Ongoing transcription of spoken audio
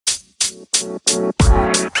Hello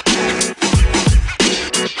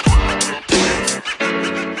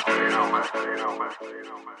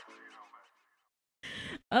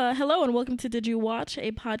and welcome to Did You Watch,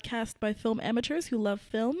 a podcast by film amateurs who love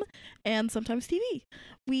film and sometimes TV.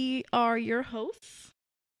 We are your hosts.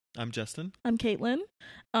 I'm Justin. I'm Caitlin.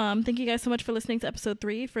 Thank you guys so much for listening to episode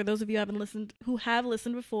 3. For those of you who have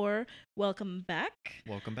listened before, welcome back.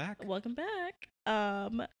 Welcome back. Welcome back.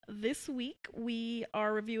 This week we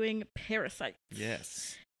are reviewing Parasite.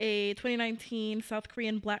 Yes. A 2019 South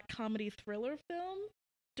Korean black comedy thriller film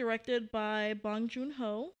directed by Bong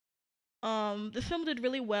Joon-ho. This film did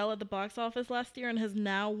really well at the box office last year and has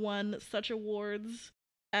now won such awards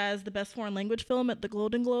as the best foreign language film at the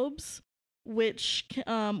Golden Globes, which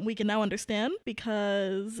we can now understand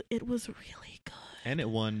because it was really good. And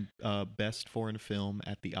it won Best Foreign Film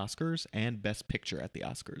at the Oscars and Best Picture at the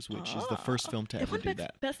Oscars, which is the first film to ever do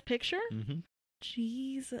that. Best Picture? Mm-hmm.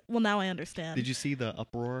 Jeez. Well, now I understand. Did you see the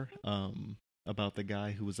uproar about the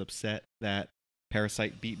guy who was upset that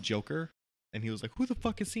Parasite beat Joker? And he was like, who the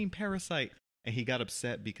fuck has seen Parasite? And he got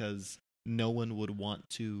upset because no one would want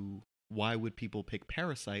to... Why would people pick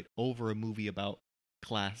Parasite over a movie about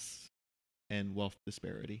class and wealth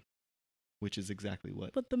disparity? Which is exactly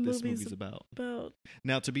what this movie's about.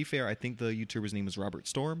 Now, to be fair, I think the YouTuber's name is Robert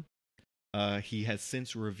Storm. He has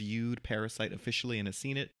since reviewed Parasite officially and has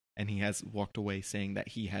seen it. And he has walked away saying that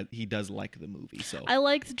he does like the movie. So I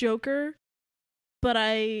liked Joker, but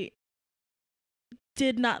I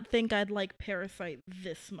did not think I'd like Parasite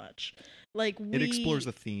this much. It explores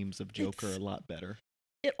the themes of Joker a lot better.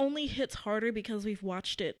 It only hits harder because we've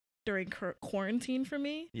watched it during quarantine for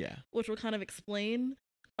me. Yeah. Which will kind of explain.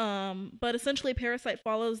 But essentially Parasite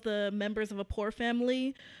follows the members of a poor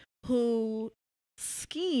family who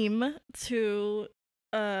scheme to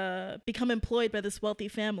become employed by this wealthy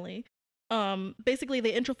family. Basically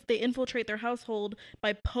they infiltrate their household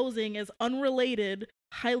by posing as unrelated,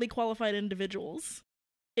 highly qualified individuals.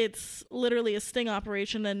 It's literally a sting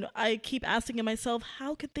operation, and I keep asking myself,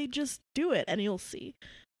 how could they just do it? And you'll see.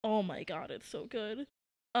 Oh my god, it's so good.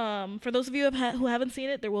 For those of you who haven't seen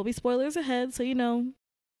it, there will be spoilers ahead, so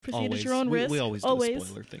proceed at your own risk. We always do a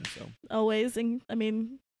spoiler thing, so. Always, and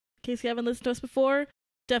in case you haven't listened to us before,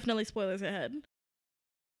 definitely spoilers ahead.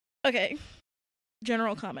 Okay,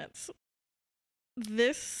 general comments.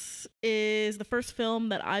 This is the first film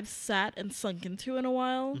that I've sat and sunk into in a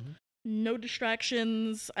while. Mm-hmm. No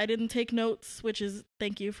distractions. I didn't take notes, which is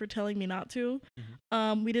thank you for telling me not to.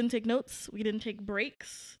 Mm-hmm. We didn't take notes. We didn't take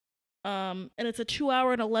breaks. And it's a 2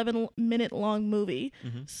 hour and 11-minute long movie.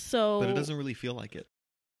 Mm-hmm. So, but it doesn't really feel like it.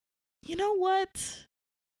 You know what?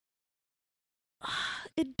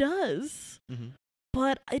 It does. Mm-hmm.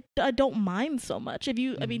 But I don't mind so much. I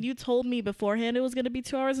mean, you told me beforehand it was going to be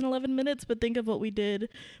 2 hours and 11 minutes, but think of what we did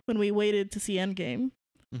when we waited to see Endgame.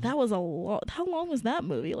 Mm-hmm. That was a lot. How long was that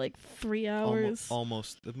movie? Like 3 hours?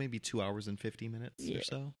 Almost maybe 2 hours and 50 minutes or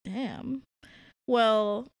so. Damn.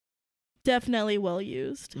 Well, definitely well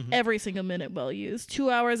used. Mm-hmm. Every single minute well used. 2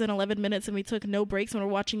 hours and 11 minutes, and we took no breaks when we're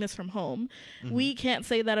watching this from home. Mm-hmm. We can't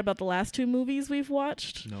say that about the last 2 movies we've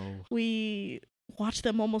watched. No. We watch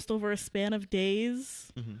them almost over a span of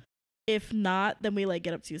days. Mm-hmm. If not, then we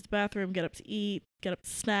get up to use the bathroom, get up to eat, get up to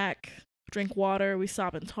snack, drink water, we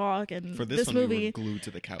stop and talk. And for this one, movie, we were glued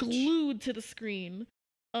to the couch. Glued to the screen.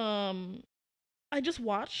 I just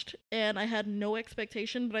watched and I had no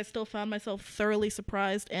expectation, but I still found myself thoroughly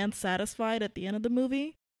surprised and satisfied at the end of the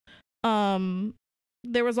movie.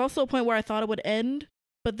 There was also a point where I thought it would end,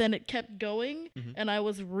 but then it kept going, mm-hmm. and I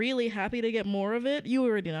was really happy to get more of it. You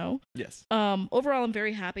already know. Yes. Overall, I'm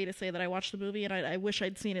very happy to say that I watched the movie, and I wish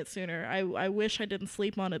I'd seen it sooner. I wish I didn't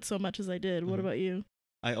sleep on it so much as I did. Mm-hmm. What about you?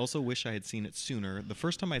 I also wish I had seen it sooner. The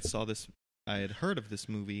first time I saw this, I had heard of this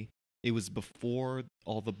movie. It was before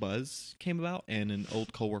all the buzz came about, and an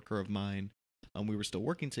old coworker of mine, we were still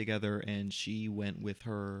working together, and she went with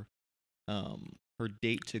her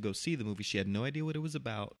date to go see the movie. She had no idea what it was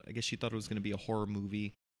about. I guess she thought it was going to be a horror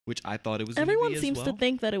movie, which I thought it was. Everyone seems to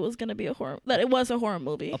think that it was going to be that it was a horror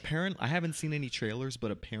movie. Apparently, I haven't seen any trailers,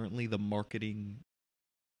 but apparently the marketing,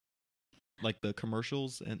 the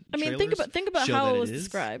commercials and think about how it was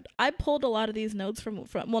described. I pulled a lot of these notes from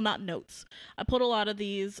well, not notes. I pulled a lot of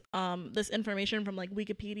these this information from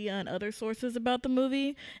Wikipedia and other sources about the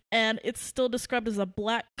movie, and it's still described as a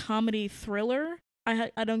black comedy thriller.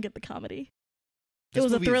 I don't get the comedy. It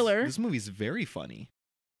was a thriller. This movie's very funny.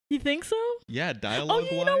 You think so? Yeah, dialogue-wise,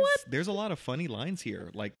 you know what? There's a lot of funny lines here,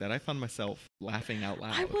 that I found myself laughing out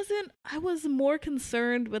loud. I was more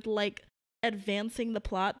concerned with advancing the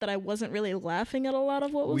plot that I wasn't really laughing at a lot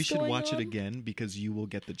of what was We should going watch on. it again because you will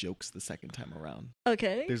get the jokes the second time around.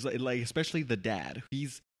 Okay. There's like especially the dad.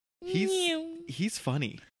 He's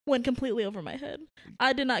funny. Went completely over my head.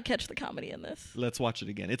 I did not catch the comedy in this. Let's watch it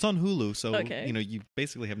again. It's on Hulu, so Okay. you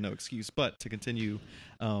basically have no excuse. But to continue,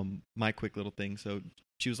 my quick little thing. So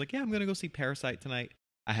she was like, "Yeah, I'm gonna go see Parasite tonight."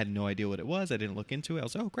 I had no idea what it was. I didn't look into it. I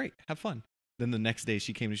was like, "Oh, great, have fun." Then the next day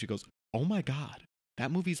she came and she goes, "Oh my god,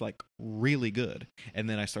 that movie's like really good." And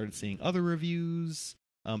then I started seeing other reviews,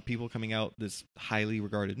 people coming out this highly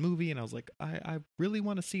regarded movie, and I was like, I really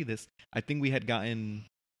want to see this. I think we had gotten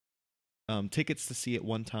tickets to see it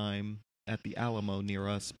one time at the Alamo near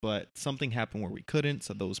us, but something happened where we couldn't,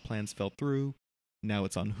 so those plans fell through. Now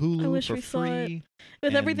it's on Hulu I wish for we saw it. free. With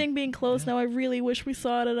And, everything being closed yeah. now, I really wish we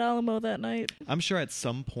saw it at Alamo that night. I'm sure at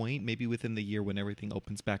some point, maybe within the year when everything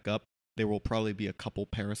opens back up, there will probably be a couple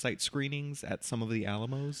Parasite screenings at some of the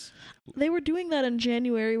Alamos. They were doing that in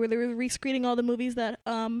January, where they were rescreening all the movies that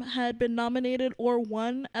had been nominated or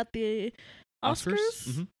won at the Oscars.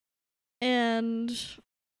 Mhm. And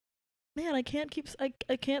man, I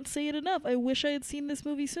can't say it enough. I wish I had seen this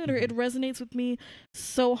movie sooner. Mhm. It resonates with me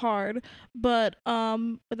so hard. But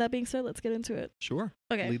with that being said, let's get into it. Sure.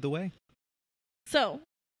 Okay. Lead the way. So,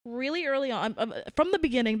 really early on, from the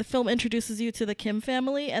beginning, the film introduces you to the Kim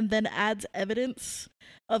family and then adds evidence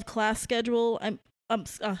of class schedule.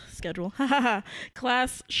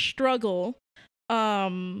 Class struggle.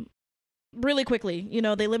 Really quickly,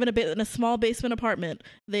 they live in a small basement apartment.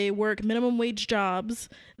 They work minimum wage jobs.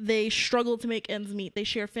 They struggle to make ends meet. They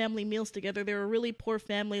share family meals together. They're a really poor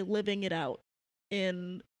family living it out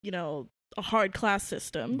in, a hard class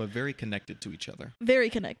system. But very connected to each other. Very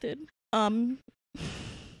connected.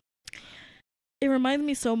 It reminds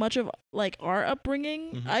me so much of like our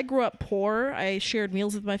upbringing. Mhm. I grew up poor. I shared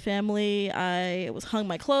meals with my family. I was hung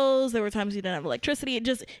my clothes. There were times we didn't have electricity. It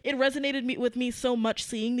resonated with me so much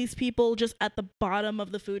seeing these people just at the bottom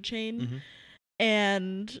of the food chain. Mhm.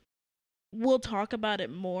 And we'll talk about it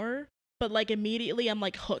more. But like immediately I'm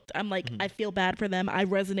like hooked. I'm like, I feel bad for them. I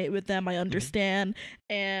resonate with them. I understand.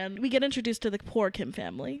 And we get introduced to the poor Kim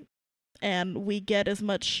family. And we get as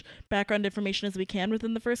much background information as we can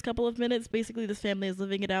within the first couple of minutes. Basically, this family is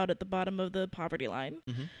living it out at the bottom of the poverty line.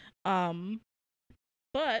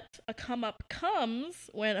 But a come up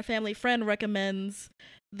comes when a family friend recommends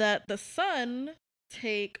that the son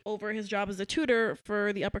take over his job as a tutor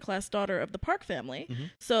for the upper class daughter of the Park family.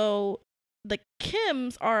 So the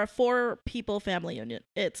Kims are a 4-people family unit.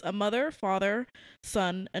 It's a mother, father,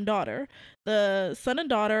 son, and daughter. The son and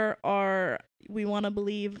daughter are, we want to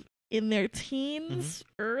believe, in their teens,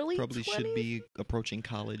 early probably 20s? should be approaching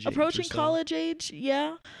college. Approaching age or so. college age,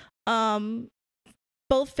 yeah.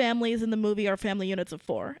 Both families in the movie are family units of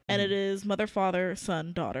 4, and it is mother, father,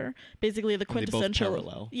 son, daughter. Basically, the And they both quintessential.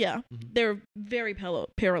 parallel. Yeah, they're very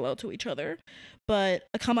parallel to each other. But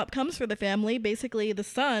a come up comes for the family. Basically, the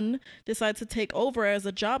son decides to take over as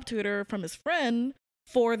a job tutor from his friend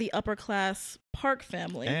for the upper class Park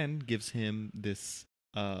family, And gives him this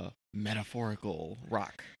metaphorical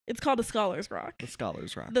rock. It's called a Scholar's Rock. The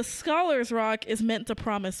Scholar's Rock. The Scholar's Rock is meant to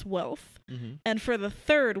promise wealth. And for the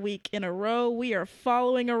 3rd week in a row, we are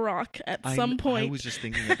following a rock at some point. I was just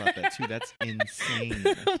thinking about that too. That's insane.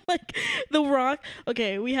 Like the rock.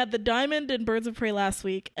 Okay, we had the diamond in Birds of Prey last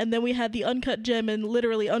week, and then we had the uncut gem in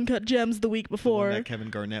literally Uncut Gems the week The one before. that Kevin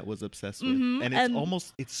Garnett was obsessed with. And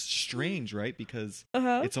it's strange, right? Because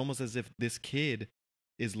it's almost as if this kid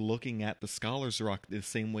is looking at the Scholar's Rock the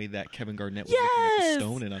same way that Kevin Garnett was looking at the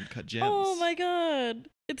stone in Uncut Gems. Oh my god.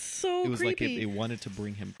 It's so It was creepy. like it wanted to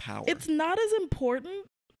bring him power. It's not as important,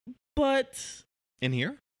 but in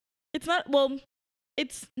here? it's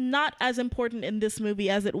not as important in this movie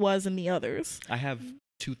as it was in the others. I have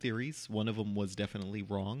 2 theories. One of them was definitely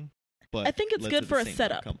wrong, but I think it's led good to for the a same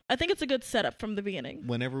setup. outcome. I think it's a good setup from the beginning.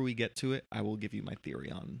 Whenever we get to it, I will give you my theory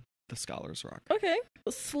on the Scholar's Rock. Okay.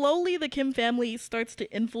 Slowly, the Kim family starts to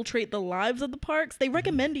infiltrate the lives of the Parks. They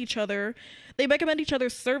recommend each other. They recommend each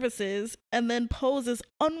other's services and then pose as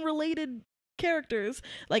unrelated characters.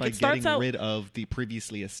 Like By it starts getting out rid of the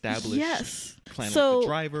previously established yes. clan, So like the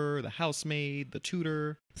driver, the housemaid, the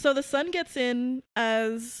tutor. So the son gets in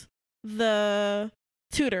as the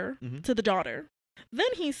tutor to the daughter. Then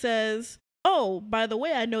he says, oh, by the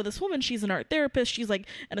way, I know this woman. She's an art therapist. She's like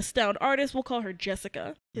an astound artist. We'll call her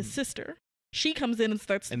Jessica, his sister. She comes in and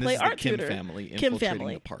starts to play art Kim tutor. family Kim infiltrating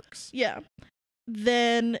family. the Parks. Yeah.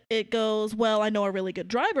 Then it goes, well, I know a really good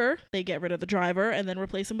driver. They get rid of the driver and then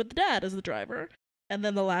replace him with the dad as the driver. and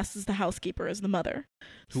then the last is the housekeeper, is the mother,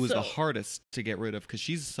 who was the hardest to get rid of because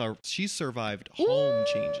she's survived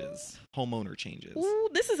homeowner changes. Ooh,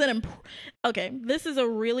 this is this is a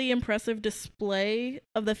really impressive display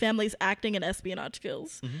of the family's acting and espionage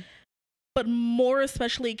skills. Mm-hmm. But more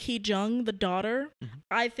especially Ki Jung, the daughter. Mm-hmm.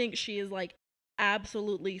 I think she is like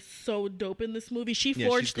absolutely so dope in this movie. She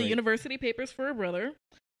forged the university papers for her brother.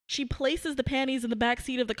 She places the panties in the back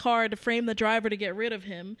seat of the car to frame the driver to get rid of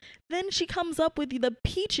him. Then she comes up with the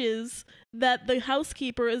peaches that the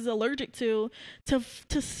housekeeper is allergic to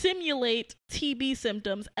simulate TB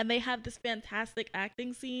symptoms. And they have this fantastic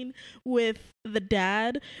acting scene with the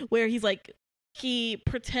dad where he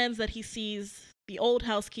pretends that he sees the old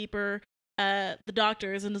housekeeper at the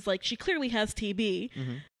doctor's and is like, she clearly has TB.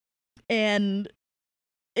 Mm-hmm. And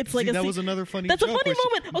it's like that was another funny that's joke. A funny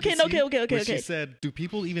moment. Okay. She said, do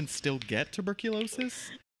people even still get tuberculosis?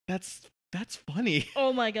 That's funny.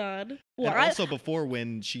 Oh my god. Well, and also before,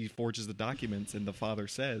 when she forges the documents and the father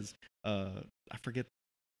says, I forget,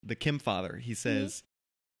 the Kim father, he says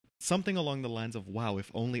something along the lines of, wow, if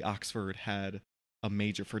only Oxford had a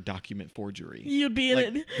major for document forgery, you'd be in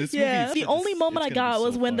it. Yeah. The only moment I got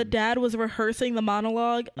was when the dad was rehearsing the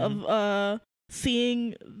monologue of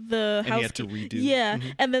seeing the house. He had to redo. Yeah.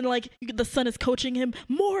 And then the son is coaching him,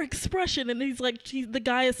 more expression, and he's like, the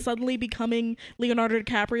guy is suddenly becoming Leonardo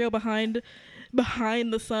DiCaprio behind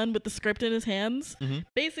the son with the script in his hands.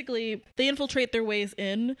 Basically, they infiltrate their ways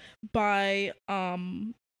in by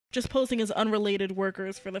just posing as unrelated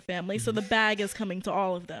workers for the family, so the bag is coming to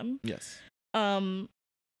all of them. Yes. I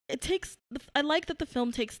like that the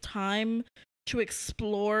film takes time to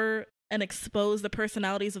explore and expose the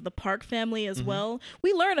personalities of the Park family as well.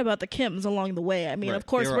 We learn about the Kims along the way. I mean, of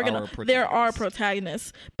course, there are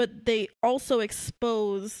protagonists, but they also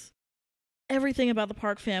expose everything about the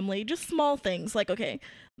Park family, just small things like, okay,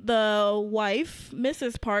 the wife,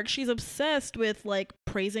 Mrs. Park, she's obsessed with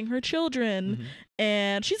praising her children,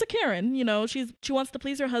 and she's a Karen, she wants to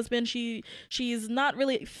please her husband. She's not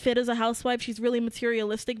really fit as a housewife. She's really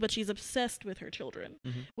materialistic, but she's obsessed with her children,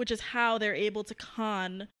 which is how they're able to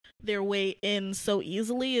con their way in so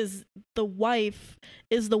easily. Is the wife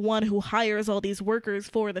is the one who hires all these workers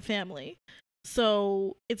for the family.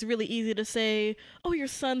 So it's really easy to say, oh, your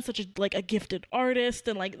son's such a gifted artist,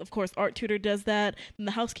 and of course Art Tutor does that, and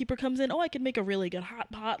the housekeeper comes in, oh, I can make a really good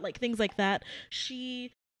hot pot, things like that.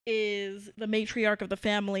 She is the matriarch of the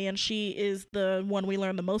family, and she is the one we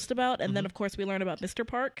learn the most about. And then of course we learn about Mr.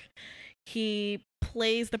 Park. He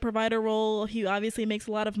plays the provider role. He obviously makes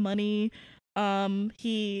a lot of money. My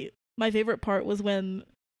favorite part was when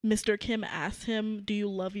Mr. Kim asks him, do you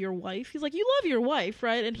love your wife? He's like, you love your wife,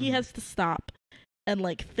 right? And he has to stop and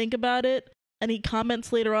think about it. And he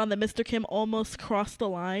comments later on that Mr. Kim almost crossed the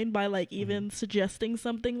line by even suggesting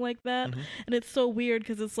something like that. And it's so weird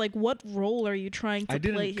because it's what role are you trying to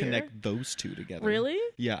play here? I didn't connect those two together. Really?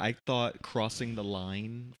 Yeah, I thought crossing the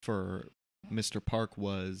line for Mr. Park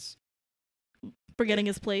was forgetting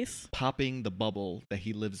his place, popping the bubble that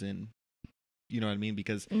he lives in. You know what I mean?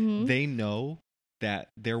 Because they know that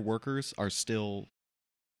their workers are still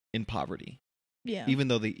in poverty. Yeah. Even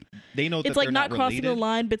though they know that they're not crossing the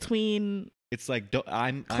line between. It's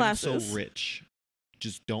I'm so rich.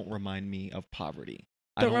 Just don't remind me of poverty.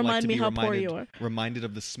 Don't remind me how poor you are. Reminded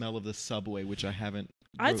of the smell of the subway, which I haven't.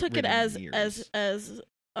 I took it as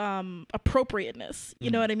appropriateness.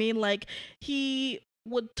 You know what I mean? He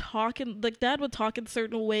would talk and dad would talk in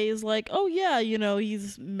certain ways, oh yeah,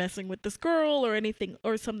 he's messing with this girl or anything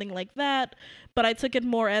or something like that. But I took it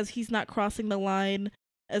more as he's not crossing the line,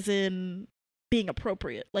 as in being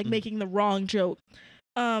appropriate, making the wrong joke.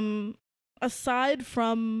 Aside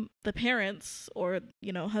from the parents or,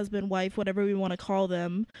 husband, wife, whatever we want to call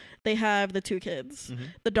them, they have the two kids.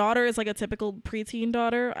 The daughter is a typical preteen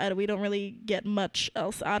daughter. We don't really get much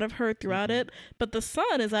else out of her throughout it. But the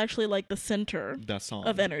son is actually the center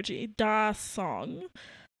of energy. Da Song.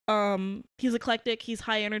 He's eclectic. He's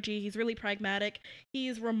high energy. He's really pragmatic.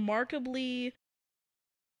 He's remarkably...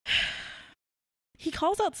 He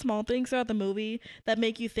calls out small things throughout the movie that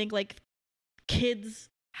make you think kids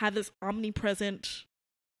have this omnipresent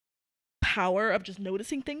power of just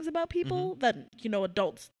noticing things about people that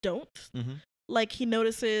adults don't. He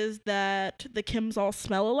notices that the Kims all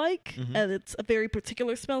smell alike, and it's a very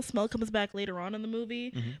particular smell. Smell comes back later on in the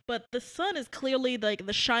movie, but the son is clearly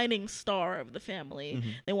the shining star of the family.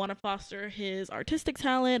 They want to foster his artistic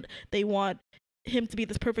talent. They want him to be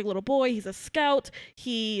this perfect little boy. He's a scout.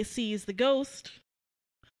 He sees the ghost,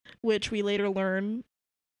 which we later learn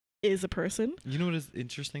is a person. You know what is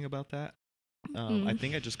interesting about that? I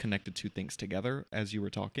think I just connected two things together as you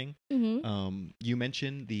were talking. You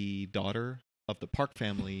mentioned the daughter of the Park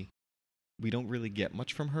family, we don't really get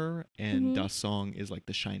much from her, and Da Song is like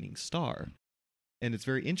the shining star. And it's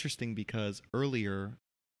very interesting because earlier,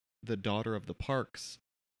 the daughter of the Parks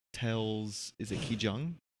tells, is it Ki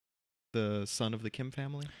Jung, the son of the Kim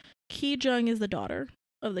family? Ki Jung is the daughter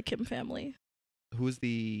of the Kim family. Who is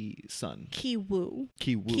the son? Ki Woo.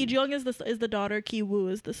 Ki Woo. Ki Jung is the daughter. Ki Woo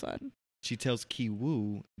is the son. She tells Ki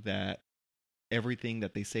Woo that everything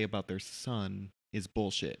that they say about their son is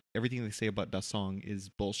bullshit. Everything they say about Da Song is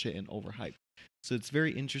bullshit and overhyped. So it's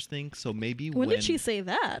very interesting. So maybe when did she say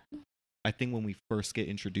that? I think when we first get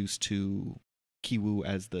introduced to Ki Woo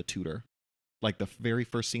as the tutor, like the very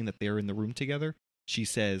first scene that they're in the room together, she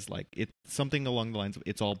says like it's something along the lines of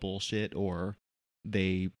it's all bullshit, or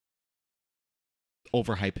they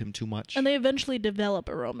overhype him too much. And they eventually develop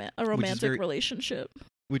a romantic relationship.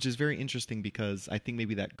 Which is very interesting because I think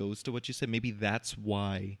maybe that goes to what you said. Maybe that's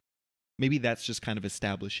just kind of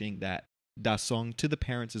establishing that Da Song to the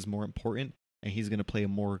parents is more important, and he's going to play a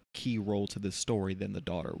more key role to this story than the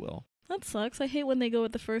daughter will. That sucks. I hate when they go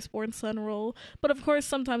with the firstborn son role. But of course,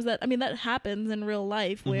 sometimes that happens in real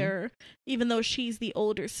life where even though she's the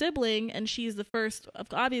older sibling and she's the first,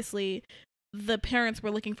 obviously, the parents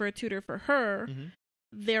were looking for a tutor for her.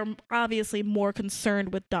 They're obviously more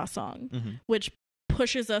concerned with Da Song, which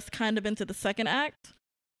pushes us kind of into the second act.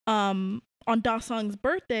 On Da Song's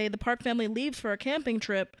birthday, the Park family leaves for a camping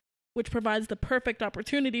trip, which provides the perfect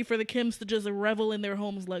opportunity for the Kims to just revel in their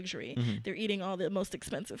home's luxury. They're eating all the most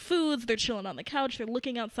expensive foods. They're chilling on the couch. They're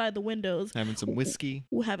looking outside the windows. Having some whiskey.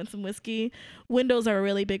 Windows are a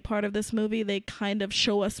really big part of this movie. They kind of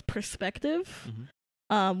show us perspective,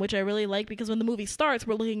 which I really like, because when the movie starts,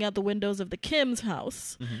 we're looking out the windows of the Kim's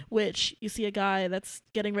house, which you see a guy that's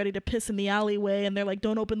getting ready to piss in the alleyway, and they're like,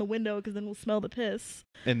 don't open the window because then we'll smell the piss.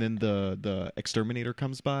 And then the exterminator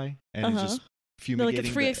comes by and is just fumigating. Like,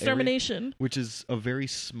 it's free extermination. Area, which is a very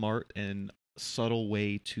smart and subtle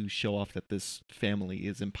way to show off that this family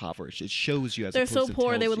is impoverished. It shows you they're so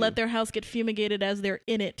poor they would let their house get fumigated as they're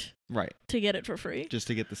in it. Right. To get it for free. Just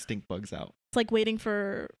to get the stink bugs out. It's like waiting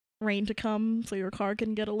for rain to come so your car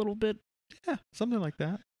can get a little bit, something like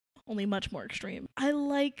that, only much more extreme. I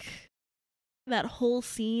like that whole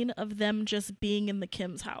scene of them just being in the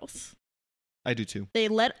Kim's house. I do too. They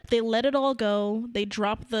let it all go. They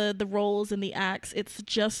drop the roles and the acts. It's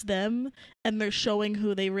just them, and they're showing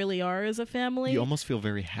who they really are as a family. You almost feel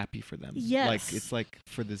very happy for them. Yes. Like it's like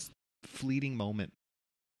for this fleeting moment,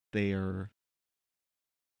 they're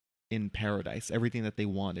in paradise. Everything that they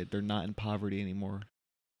wanted. They're not in poverty anymore.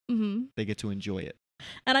 They get to enjoy it.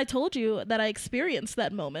 And I told you that I experienced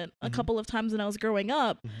that moment a couple of times when I was growing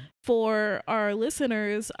up. For our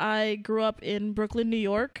listeners, I grew up in Brooklyn, New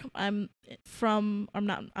York. I'm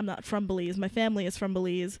not from Belize. My family is from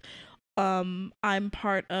Belize. I'm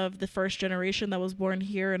part of the first generation that was born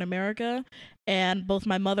here in America, and both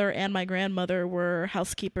my mother and my grandmother were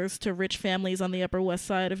housekeepers to rich families on the Upper West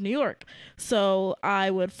Side of New York. So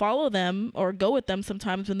I would follow them or go with them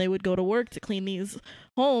sometimes when they would go to work to clean these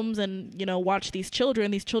homes and, watch these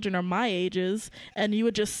children. These children are my ages, and you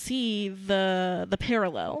would just see the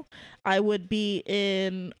parallel. I would be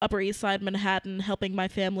in Upper East Side Manhattan helping my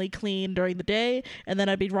family clean during the day, and then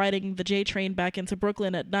I'd be riding the J train back into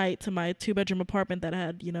Brooklyn at night to my 2-bedroom apartment that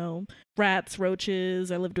had, rats,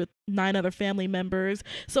 roaches. I lived with 9 other family members.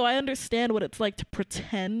 So I understand what it's like to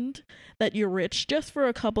pretend that you're rich just for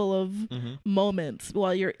a couple of moments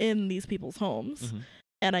while you're in these people's homes.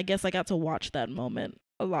 And I guess I got to watch that moment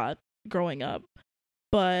a lot growing up.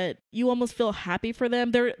 But you almost feel happy for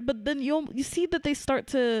them. But then you see that they start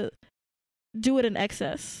to do it in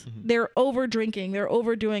excess. They're over drinking. They're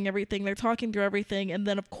overdoing everything. They're talking through everything, and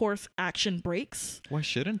then of course action breaks. Why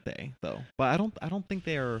shouldn't they though? But I don't think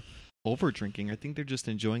they are over drinking. I think they're just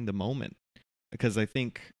enjoying the moment, because I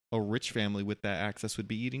think a rich family with that access would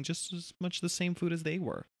be eating just as much the same food as they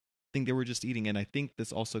were. I think they were just eating, and I think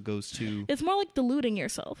this also goes to, it's more like deluding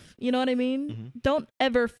yourself. You know what I mean? Don't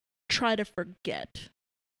ever try to forget.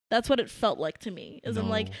 That's what it felt like to me. I'm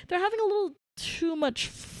like, they're having a little too much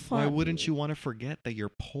fun. Why wouldn't you want to forget that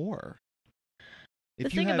you're poor?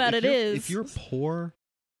 If you're poor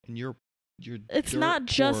and you're it's not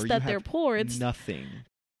just that they're poor. It's nothing.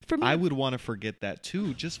 For me, I would want to forget that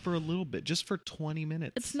too, just for a little bit, just for 20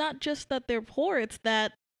 minutes. It's not just that they're poor. It's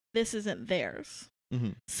that this isn't theirs.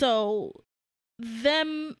 So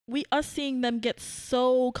us seeing them get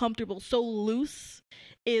so comfortable, so loose,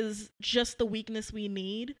 is just the weakness we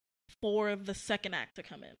need for the second act to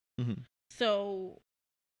come in. So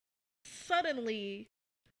suddenly,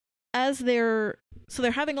 as they're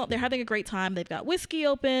having a great time, they've got whiskey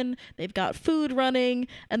open, they've got food running,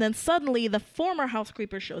 and then suddenly the former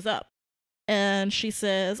housekeeper shows up, and she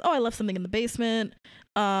says, "Oh, I left something in the basement.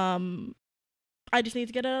 I just need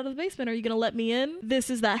to get it out of the basement. Are you going to let me in?" This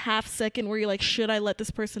is that half second where you're like, should I let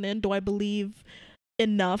this person in? Do I believe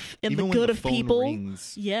enough in Even the when good the of phone people?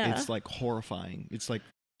 rings, Yeah. it's like horrifying. It's like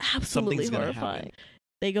Absolutely something's gonna horrifying. happen.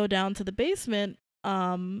 They go down to the basement,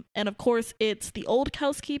 and of course it's the old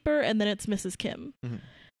housekeeper, and then it's Mrs. Kim. Mhm.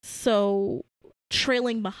 So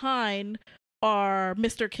trailing behind are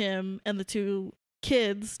Mr. Kim and the two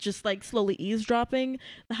kids, just like slowly eavesdropping.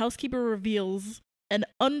 The housekeeper reveals an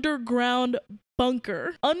underground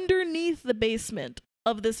bunker underneath the basement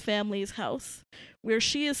of this family's house where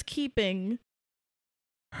she is keeping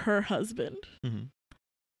her husband. Mhm.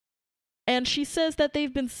 And she says that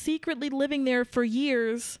they've been secretly living there for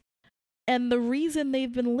years, and the reason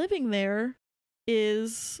they've been living there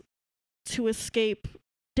is to escape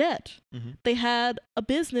debt. Mhm. They had a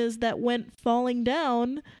business that went falling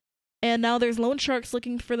down, and now there's loan sharks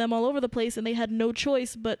looking for them all over the place, and they had no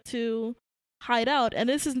choice but to hide out. And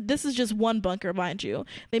this is just one bunker, mind you.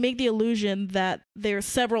 They make the illusion that there's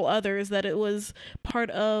several others, that it was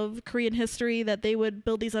part of Korean history that they would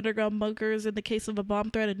build these underground bunkers in the case of a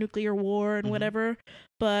bomb threat, a nuclear war, and whatever.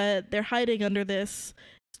 But they're hiding under this.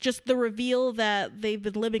 Just the reveal that they've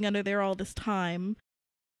been living under there all this time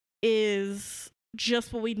is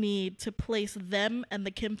just what we need to place them and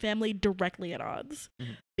the Kim family directly at odds.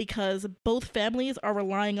 Because both families are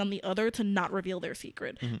relying on the other to not reveal their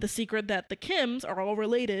secret. The secret that the Kims are all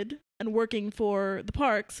related and working for the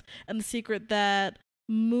Parks, and the secret that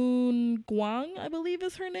Moon Gwang, I believe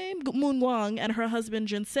is her name, Moon Gwang, and her husband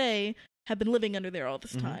Jin Se have been living under there all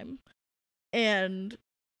this time. And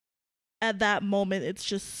at that moment, it's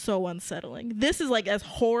just so unsettling. This is like as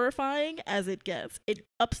horrifying as it gets. It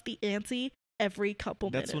ups the ante every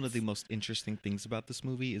couple minutes. That's one of the most interesting things about this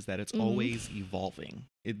movie, is that it's always evolving.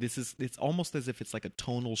 It's almost as if it's like a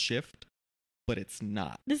tonal shift, but it's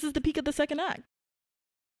not. This is the peak of the second act.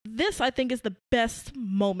 This, I think, is the best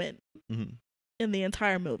moment in the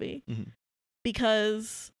entire movie.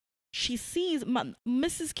 Because she sees,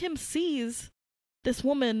 Mrs. Kim sees this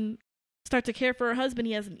woman start to care for her husband.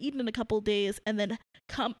 He hasn't eaten in a couple of days, and then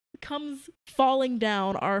comes falling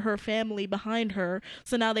down are her family behind her.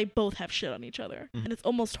 So now they both have shit on each other, and it's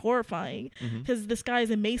almost horrifying because this guy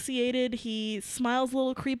is emaciated. He smiles a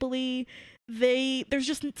little creepily. There's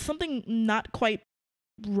just something not quite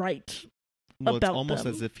right Well, about it's almost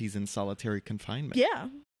them. as if he's in solitary confinement. Yeah,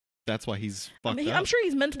 That's why he's fucked up. I'm sure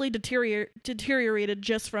he's mentally deteriorated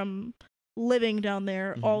just from living down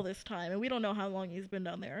there all this time, and we don't know how long he's been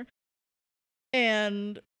down there.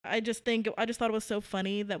 And I just thought it was so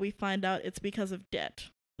funny that we find out it's because of debt.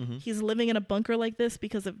 He's living in a bunker like this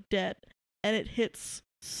because of debt, and it hits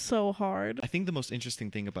so hard. I think the most interesting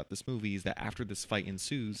thing about this movie is that after this fight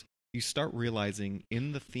ensues, you start realizing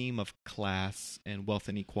in the theme of class and wealth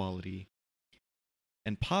inequality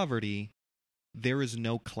and poverty, there is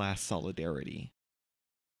no class solidarity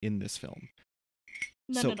in this film.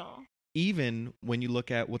 None at all. Even when you look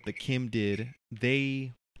at what the Kim did,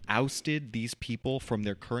 they ousted these people from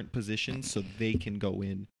their current positions so they can go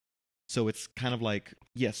in. So it's kind of like,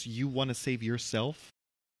 yes, you want to save yourself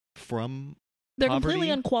from They're poverty, completely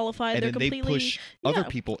unqualified. and They're then completely they push other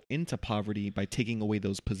people into poverty by taking away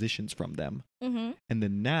those positions from them. And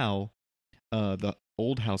then now the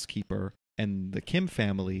old housekeeper and the Kim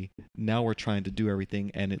family now are trying to do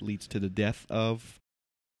everything, and it leads to the death of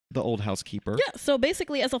the old housekeeper. Yeah, so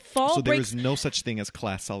basically as a fall So there breaks... is no such thing as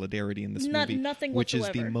class solidarity in this movie. Nothing which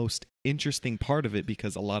whatsoever. is the most interesting part of it,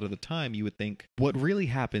 because a lot of the time you would think what really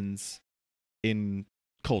happens in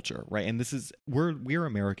culture, right? And this is, we're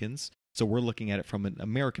Americans, so we're looking at it from an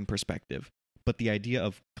American perspective. But the idea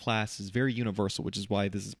of class is very universal, which is why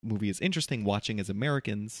this movie is interesting watching as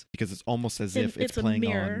Americans, because it's almost as if it's playing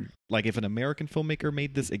on, like if an American filmmaker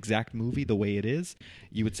made this exact movie the way it is,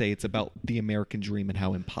 you would say it's about the American dream and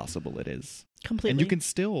how impossible it is. Completely. And you can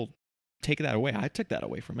still take that away. I took that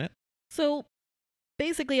away from it. So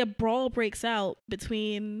basically a brawl breaks out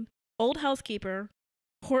between old housekeeper,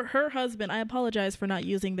 her husband. I apologize for not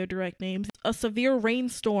using their direct names. A severe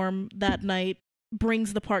rainstorm that night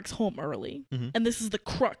brings the Parks home early. And this is the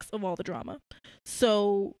crux of all the drama.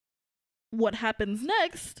 So what happens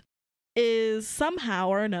next is somehow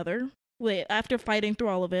or another, after fighting through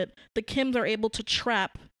all of it, the Kims are able to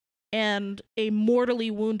trap and a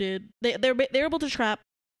mortally wounded... They're able to trap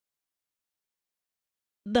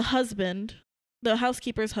the husband, the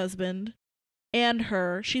housekeeper's husband, and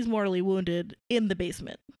her, she's mortally wounded, in the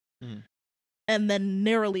basement. And then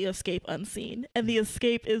narrowly escape unseen. And the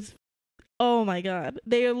escape is... Oh my god.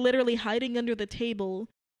 They are literally hiding under the table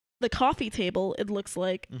the coffee table, it looks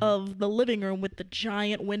like, of the living room with the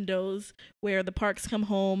giant windows where the Parks come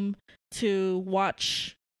home to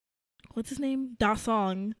watch, what's his name? Da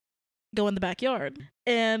Song go in the backyard.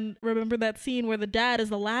 And remember that scene where the dad is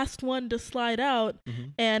the last one to slide out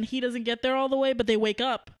and he doesn't get there all the way, but they wake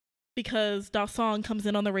up because Da Song comes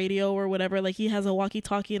in on the radio or whatever. Like, he has a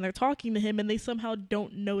walkie-talkie and they're talking to him and they somehow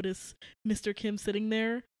don't notice Mr. Kim sitting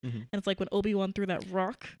there. And it's like when Obi-Wan threw that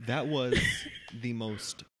rock. That was the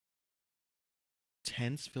most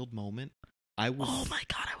tense-filled moment. Oh my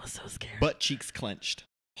God, I was so scared. Butt cheeks clenched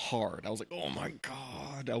hard. I was like, oh my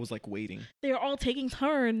God. I was like waiting. They're all taking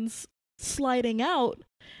turns sliding out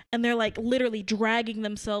and they're like literally dragging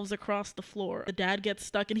themselves across the floor. The dad gets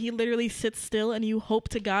stuck and he literally sits still and you hope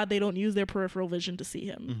to God they don't use their peripheral vision to see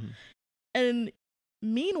him. And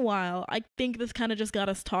meanwhile, I think this kind of just got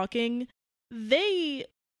us talking. They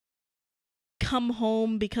come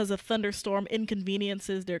home because a thunderstorm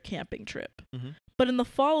inconveniences their camping trip. But in the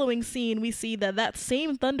following scene, we see that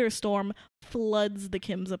same thunderstorm floods the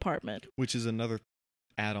Kim's apartment. Which is another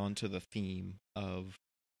add-on to the theme of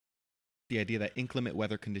the idea that inclement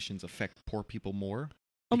weather conditions affect poor people more.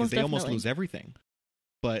 Because they almost lose everything.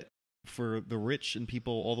 But for the rich and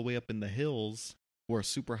people all the way up in the hills who are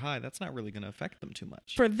super high, that's not really going to affect them too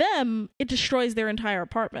much. For them, it destroys their entire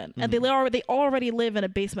apartment. And they already live in a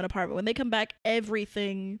basement apartment. When they come back,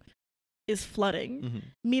 everything is flooding.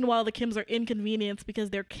 Meanwhile, the Kims are inconvenienced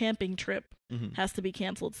because their camping trip has to be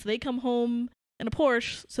canceled. So they come home in a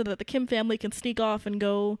Porsche so that the Kim family can sneak off and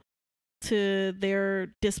go to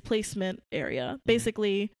their displacement area.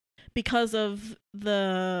 Basically, because of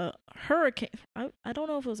the hurricane. I don't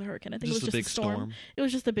know if it was a hurricane. I think it was just a big storm. It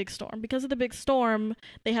was just a big storm. Because of the big storm,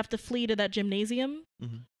 they have to flee to that gymnasium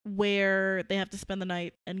where they have to spend the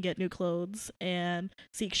night and get new clothes and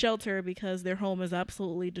seek shelter because their home is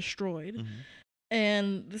absolutely destroyed.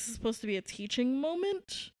 And this is supposed to be a teaching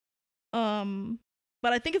moment.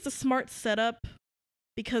 But I think it's a smart setup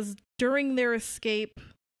because during their escape,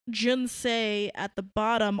 Jun-se at the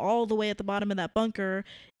bottom, all the way at the bottom of that bunker,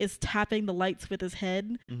 is tapping the lights with his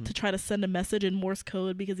head to try to send a message in Morse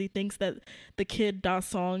code because he thinks that the kid Da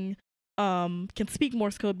Song can speak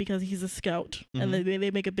Morse code because he's a scout, and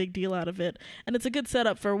they make a big deal out of it. And it's a good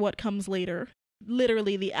setup for what comes later.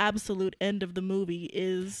 Literally, the absolute end of the movie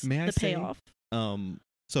is the payoff.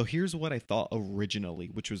 So here's what I thought originally,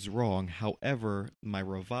 which was wrong. However, my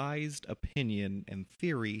revised opinion and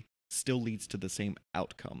theory still leads to the same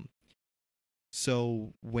outcome.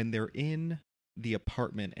 So when they're in the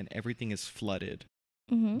apartment and everything is flooded,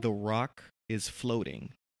 the rock is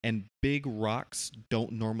floating, and big rocks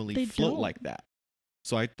don't normally float like that.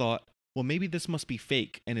 So I thought, well, maybe this must be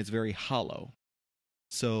fake and it's very hollow.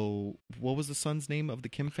 So what was the son's name of the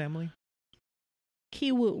Kim family?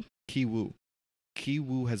 Ki-woo. Ki-woo.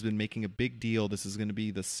 Ki-woo has been making a big deal. This is going to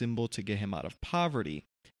be the symbol to get him out of poverty.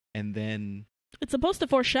 And then it's supposed to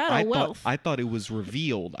foreshadow wealth. I thought it was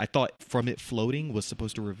revealed. I thought from it floating was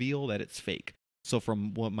supposed to reveal that it's fake. So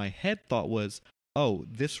from what my head thought was, oh,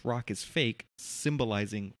 this rock is fake,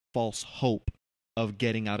 symbolizing false hope of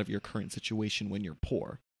getting out of your current situation when you're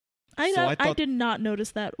poor. I did not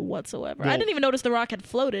notice that whatsoever. Well, I didn't even notice the rock had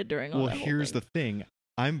floated during all that. Well, here's the thing.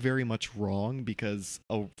 I'm very much wrong because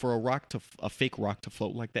for a fake rock to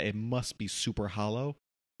float like that, it must be super hollow.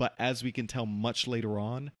 But as we can tell much later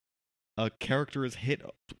on, a character is hit.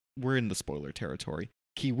 We're in the spoiler territory.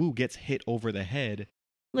 Ki-woo gets hit over the head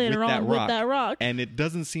with that rock, and it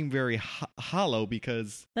doesn't seem very hollow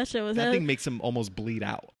because that thing makes him almost bleed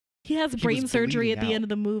out. He has brain surgery at the end of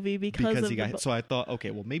the movie because he got hit. So I thought,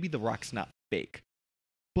 okay, well maybe the rock's not fake,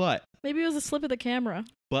 but maybe it was a slip of the camera.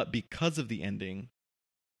 But because of the ending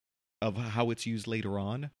of how it's used later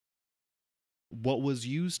on, what was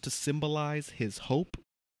used to symbolize his hope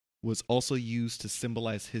was also used to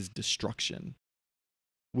symbolize his destruction,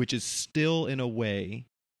 which is still in a way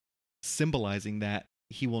symbolizing that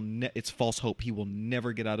he will it's false hope. He will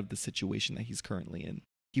never get out of the situation that he's currently in.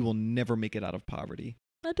 He will never make it out of poverty.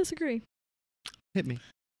 I disagree. Hit me.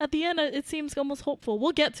 At the end, it seems almost hopeful.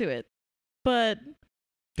 We'll get to it, but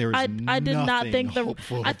I did not think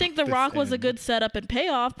I think the rock was a good setup and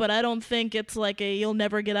payoff, but I don't think it's like a you'll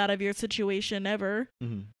never get out of your situation ever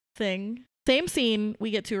thing. Same scene,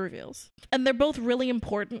 we get two reveals, and they're both really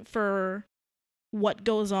important for what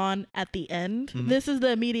goes on at the end. This is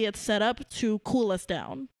the immediate setup to cool us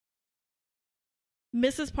down.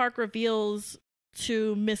 Mrs. Park reveals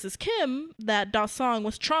to Mrs. Kim that Da Song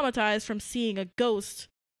was traumatized from seeing a ghost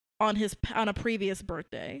on a previous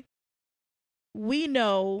birthday. We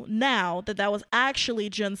know now that was actually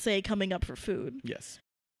Jun-se coming up for food. Yes.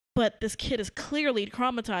 but this kid is clearly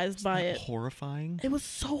traumatized by it. Horrifying. It was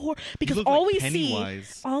so because all like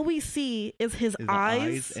we see is his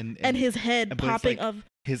eyes and his head but popping like, of.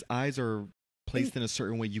 His eyes are placed in a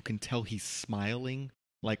certain way. You can tell he's smiling,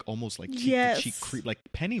 like almost like cheek to cheek creep, like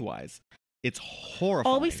Pennywise. It's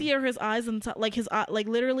horrifying. All we see are his eyes and like his eye, like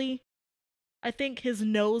literally, I think his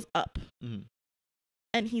nose up,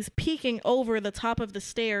 and he's peeking over the top of the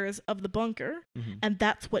stairs of the bunker, and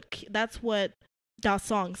that's what Da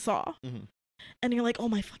Song saw, and you're like, oh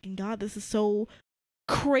my fucking god, this is so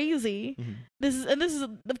crazy. This is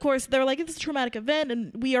of course they're like, it's a traumatic event,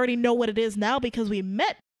 and we already know what it is now because we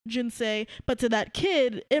met Jinsei, but to that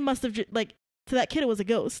kid, it must have like. To that kid, it was a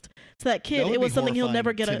ghost. To that kid, it was something he'll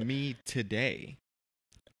never get. To me today,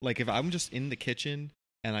 like if I'm just in the kitchen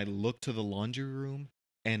and I look to the laundry room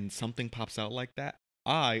and something pops out like that,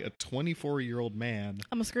 a 24-year-old man,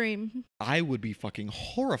 I'm gonna scream. I would be fucking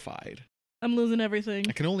horrified. I'm losing everything.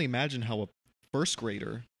 I can only imagine how a first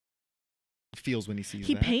grader feels when he sees that.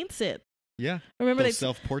 He paints it. Yeah. Remember those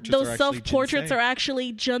self-portraits. Those self-portraits are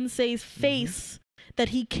actually Jinsei's face that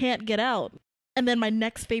he can't get out. And then my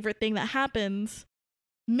next favorite thing that happens,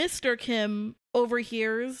 Mr. Kim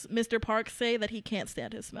overhears Mr. Park say that he can't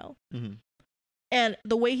stand his smell. And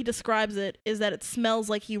the way he describes it is that it smells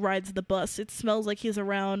like he rides the bus. It smells like he's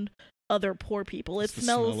around other poor people. It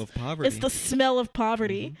smells the smell of poverty. It's the smell of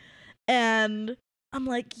poverty. And I'm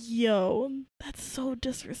like, yo, that's so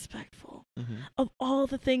disrespectful. Of all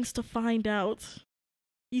the things to find out,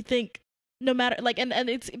 you think no matter, like, and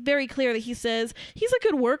it's very clear that he says he's a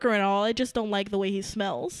good worker and all, I just don't like the way he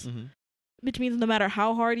smells. Which means no matter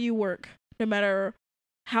how hard you work, no matter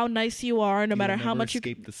how nice you are, no matter how much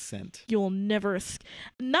escape the scent. You'll never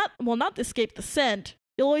not escape the scent.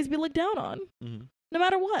 You'll always be looked down on, no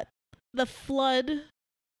matter what. The flood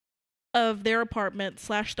of their apartment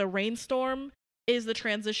 / the rainstorm is the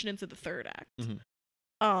transition into the third act.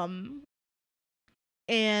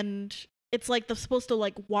 And it's like they're supposed to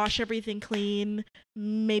like wash everything clean.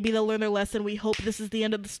 Maybe they'll learn their lesson. We hope this is the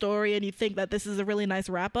end of the story, and you think that this is a really nice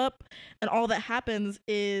wrap up. And all that happens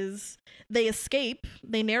is they escape.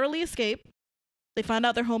 They narrowly escape. They find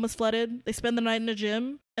out their home is flooded. They spend the night in a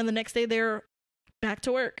gym, and the next day they're back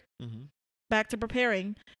to work, back to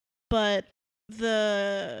preparing. But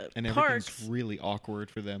everything's Parks really awkward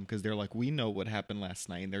for them because they're like, we know what happened last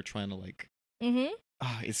night, and they're trying to like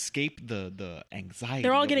escape the anxiety.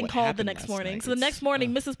 They're all getting called the next morning. So the next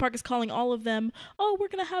morning, Mrs. Park is calling all of them. Oh, we're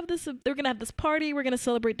gonna have this. They're gonna have this party. We're gonna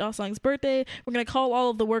celebrate Da Song's birthday. We're gonna call all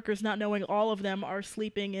of the workers, not knowing all of them are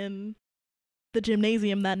sleeping in the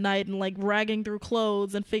gymnasium that night and like ragging through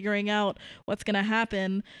clothes and figuring out what's gonna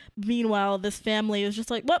happen. Meanwhile, this family is just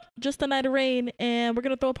like, well, just a night of rain, and we're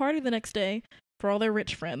gonna throw a party the next day for all their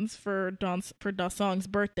rich friends for Da Song's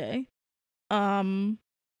birthday.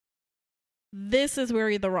 This is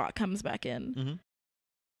where The Rock comes back in.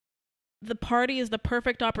 The party is the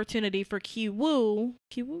perfect opportunity for Ki-woo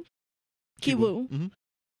to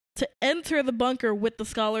enter the bunker with the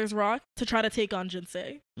Scholar's Rock to try to take on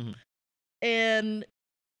Jinsei. And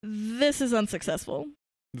this is unsuccessful.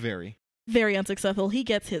 Very. Very unsuccessful. He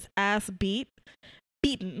gets his ass beaten.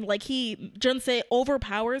 Like Jinsei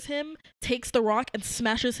overpowers him, takes the rock and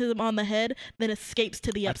smashes him on the head, then escapes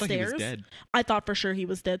to the upstairs. I thought he was dead. I thought for sure he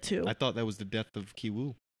was dead too. I thought that was the death of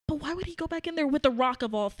Ki-woo. But why would he go back in there with the rock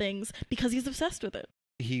of all things? Because he's obsessed with it.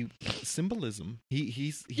 Symbolism.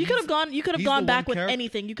 He's you could have gone back with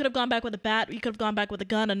anything. You could have gone back with a bat. You could have gone back with a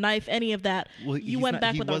gun, a knife, any of that. Well, you went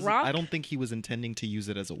back with a rock. I don't think he was intending to use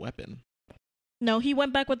it as a weapon. No, he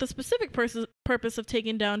went back with the specific purpose of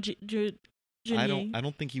taking down I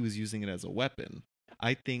don't think he was using it as a weapon.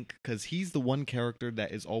 I think because he's the one character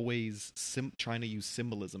that is always trying to use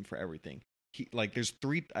symbolism for everything. There's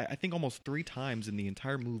I think almost 3 times in the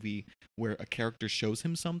entire movie where a character shows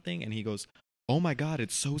him something and he goes, oh my god,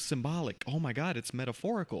 it's so symbolic. Oh my god, it's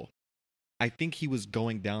metaphorical. I think he was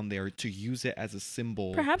going down there to use it as a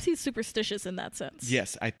symbol. Perhaps he's superstitious in that sense.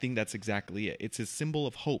 Yes, I think that's exactly it. It's a symbol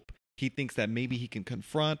of hope. He thinks that maybe he can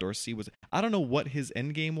confront or see I don't know what his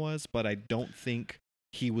end game was, but I don't think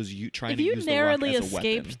he was trying to use the rock as a weapon. If you narrowly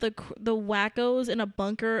escaped the wackos in a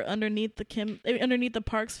bunker underneath the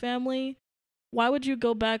Parks family, why would you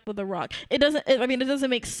go back with a rock? It doesn't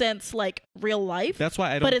make sense like real life. That's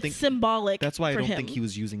why I don't. But it's symbolic. That's why I don't think he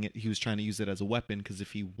was using it. He was trying to use it as a weapon because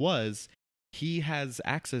if he was, he has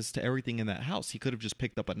access to everything in that house. He could have just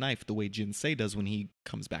picked up a knife the way Jinsei does when he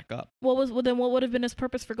comes back up. What would have been his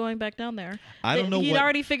purpose for going back down there? I don't know. He'd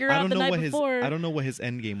already figured out the night before. I don't know what his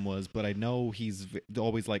end game was, but I know he's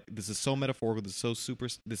always like, this is so metaphorical. This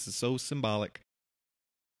is so symbolic.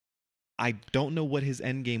 I don't know what his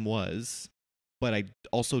end game was. but I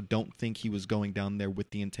also don't think he was going down there with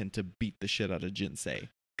the intent to beat the shit out of Jinsei,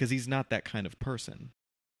 because he's not that kind of person.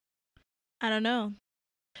 I don't know.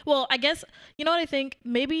 Well, I guess, you know what I think?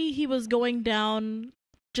 Maybe he was going down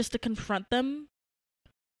just to confront them.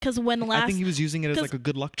 Because I think he was using it as like a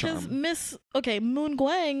good luck charm. Because Moon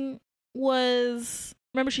Guang was...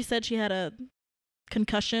 Remember she said she had a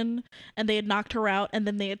concussion and they had knocked her out and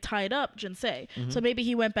then they had tied up Jinsei. Mhm. So maybe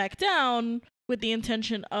he went back down with the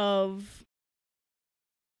intention of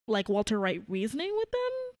like Walter Wright reasoning with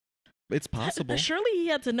them. It's possible. Surely he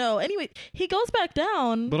had to know. Anyway, he goes back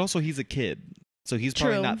down. But also he's a kid. So he's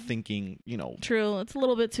probably not thinking, True. It's a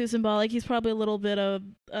little bit too symbolic. He's probably a little bit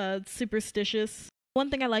of superstitious. One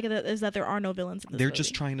thing I like is that there are no villains in this They're movie.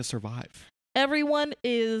 just trying to survive. Everyone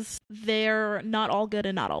is there, not all good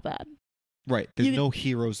and not all bad. Right. There's no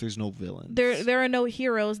heroes, there's no villains. There are no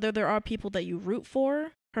heroes. There are people that you root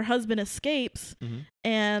for. Her husband escapes,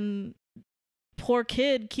 and poor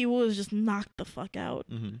kid, Kiwoo, is just knocked the fuck out.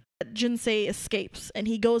 Jinsei escapes, and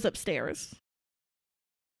he goes upstairs.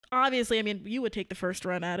 Obviously, I mean, you would take the first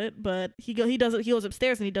run at it, but he goes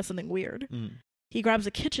upstairs and he does something weird. He grabs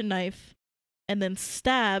a kitchen knife and then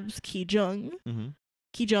stabs Ki-jung.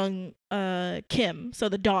 Ki-jung Kim, so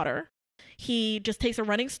the daughter. He just takes a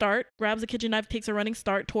running start, grabs a kitchen knife, takes a running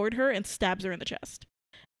start toward her, and stabs her in the chest.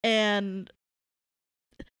 And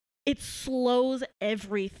it slows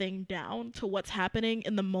everything down to what's happening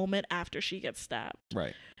in the moment after she gets stabbed.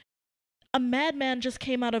 Right. A madman just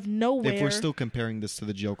came out of nowhere. If we're still comparing this to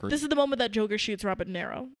the Joker. This is the moment that Joker shoots Robert De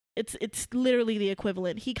Niro. It's literally the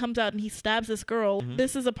equivalent. He comes out and he stabs this girl.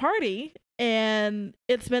 This is a party, and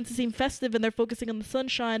it's meant to seem festive, and they're focusing on the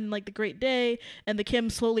sunshine and like the great day, and the Kim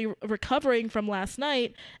slowly recovering from last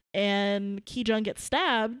night, and Ki-jung gets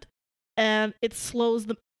stabbed, and it slows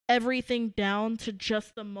everything down to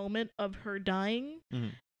just the moment of her dying,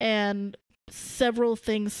 and several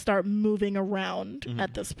things start moving around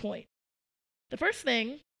at this point. The first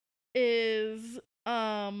thing is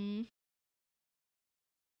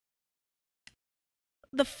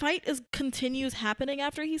the fight continues happening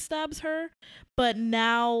after he stabs her, but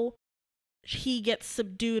now he gets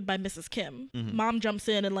subdued by Mrs. Kim. Mom jumps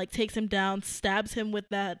in and like takes him down, stabs him with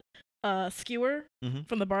that skewer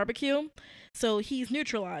from the barbecue. So he's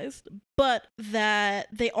neutralized, but that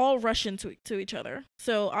they all rush into each other.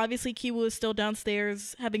 So obviously Kiwoo is still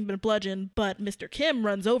downstairs having been bludgeoned, but Mr. Kim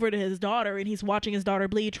runs over to his daughter and he's watching his daughter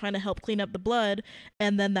bleed, trying to help clean up the blood.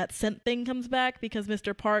 And then that scent thing comes back because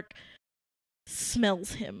Mr. Park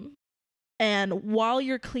smells him. And while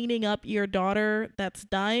you're cleaning up your daughter that's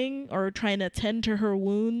dying or trying to tend to her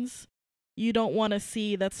wounds, you don't want to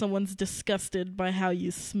see that someone's disgusted by how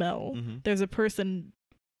you smell. There's a person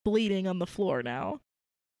bleeding on the floor now.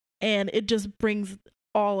 And it just brings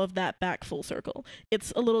all of that back full circle.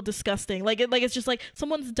 It's a little disgusting. It's just like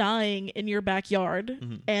someone's dying in your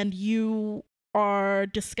backyard and you are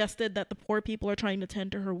disgusted that the poor people are trying to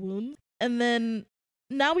tend to her wounds. And then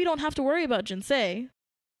now we don't have to worry about Jinsei,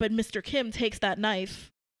 but Mr. Kim takes that knife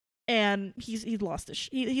and he lost his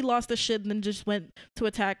shit and then just went to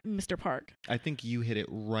attack Mr. Park. I think you hit it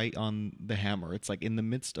right on the hammer. It's like in the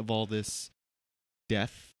midst of all this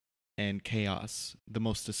death and chaos, the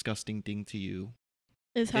most disgusting thing to you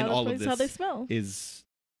is how they smell. Is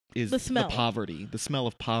the smell. The poverty. The smell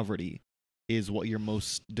of poverty is what you're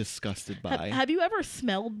most disgusted by. Have you ever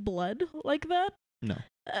smelled blood like that? No.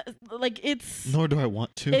 Nor do I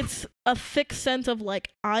want to. It's a thick scent of like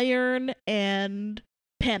iron and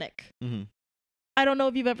panic. I don't know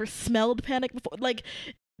if you've ever smelled panic before. Like,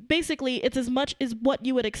 basically, it's as much as what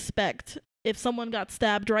you would expect if someone got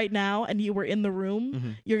stabbed right now and you were in the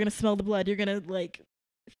room. You're gonna smell the blood. You're gonna like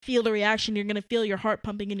feel the reaction. You're gonna feel your heart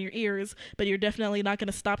pumping in your ears, but you're definitely not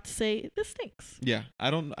gonna stop to say this stinks. Yeah, I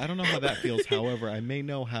don't know how that feels. However, I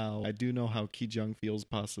do know how Ki-jung feels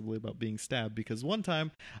possibly about being stabbed, because one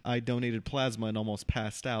time I donated plasma and almost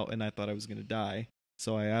passed out, and I thought I was gonna die.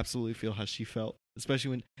 So I absolutely feel how she felt, especially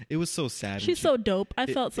when it was so sad. She's so dope. I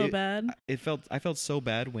felt so bad. I felt so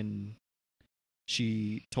bad when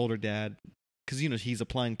she told her dad, because he's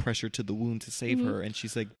applying pressure to the wound to save her, and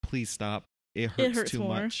she's like, "Please stop. It hurts too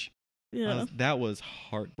more. much." Yeah, that was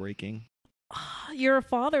heartbreaking. You're a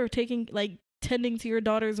father tending to your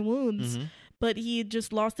daughter's wounds, but he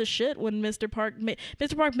just lost his shit when Mr. Park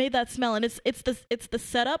made that smell, and it's the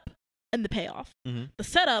setup and the payoff. The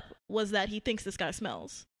setup was that he thinks this guy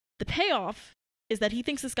smells. The payoff is that he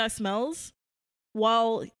thinks this guy smells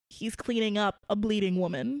while he's cleaning up a bleeding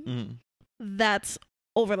woman. That's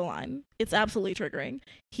over the line. It's absolutely triggering.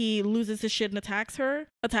 He loses his shit and attacks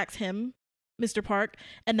him, Mr. Park,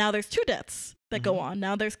 and now there's two deaths that go on.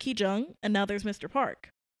 Now there's Ki-jung, and now there's Mr. Park.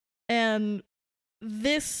 And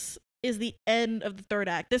this is the end of the third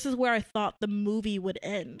act. This is where I thought the movie would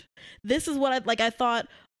end. This is what I thought,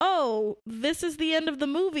 oh, this is the end of the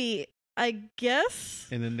movie, I guess.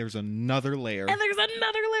 And then there's another layer. And there's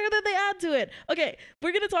another layer that they add to it. Okay,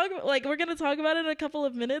 we're gonna talk about it in a couple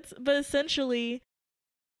of minutes, but essentially,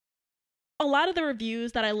 a lot of the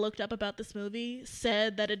reviews that I looked up about this movie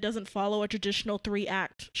said that it doesn't follow a traditional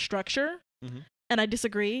 3-act structure, and I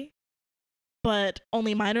disagree. But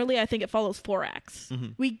only minorly. I think it follows 4 acts.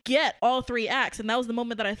 We get all 3 acts, and that was the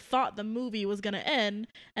moment that I thought the movie was going to end,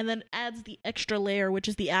 and then adds the extra layer, which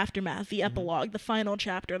is the aftermath, the epilogue, the final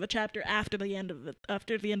chapter, the chapter after the end of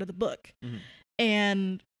the book.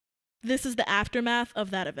 And this is the aftermath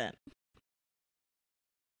of that event.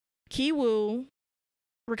 Ki-woo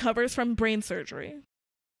recovers from brain surgery.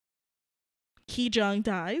 Ki-jung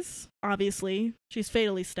dies, obviously. She's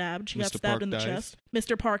fatally stabbed. She got stabbed in the chest.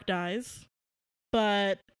 Mr. Park dies.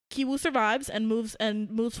 But Ki-woo survives and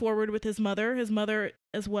moves forward with his mother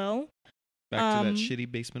as well. Back to that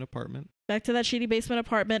shitty basement apartment.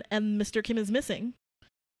 And Mr. Kim is missing.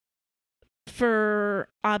 For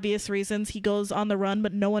obvious reasons, he goes on the run,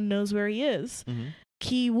 but no one knows where he is.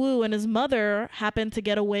 Ki-woo and his mother happen to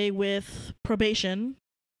get away with probation.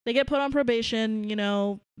 They get put on probation,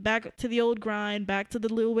 back to the old grind, back to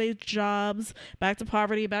the low wage jobs, back to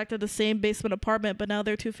poverty, back to the same basement apartment, but now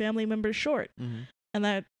they're 2 family members short. And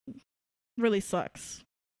that really sucks.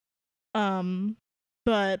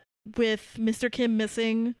 But with Mr. Kim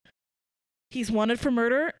missing, he's wanted for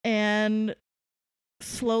murder, and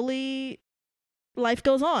slowly life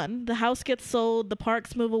goes on. The house gets sold, the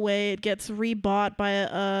parks move away, it gets rebought by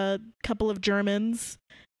a couple of Germans,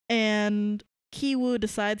 and Ki-woo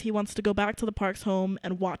decides he wants to go back to the Park's home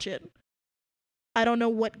and watch it. I don't know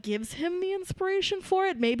what gives him the inspiration for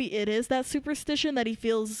it. Maybe it is that superstition that he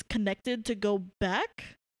feels connected to go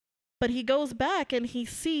back. But he goes back and he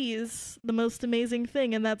sees the most amazing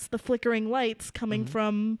thing, and that's the flickering lights coming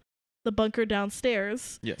from the bunker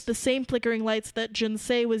downstairs. Yes. The same flickering lights that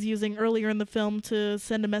Jun-se was using earlier in the film to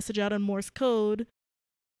send a message out in Morse code.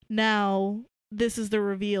 Now, this is the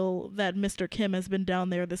reveal that Mr. Kim has been down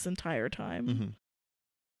there this entire time.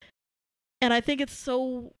 And I think it's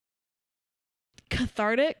so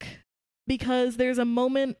cathartic because there's a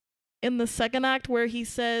moment in the second act where he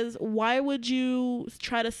says, why would you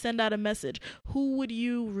try to send out a message? Who would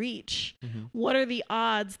you reach? What are the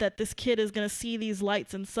odds that this kid is going to see these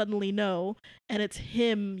lights and suddenly know? And it's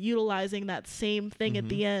him utilizing that same thing at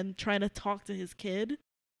the end, trying to talk to his kid.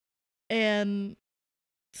 And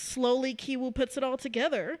slowly Ki-woo puts it all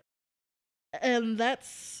together, and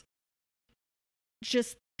that's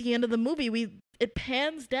just the end of the movie. It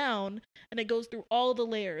pans down and it goes through all the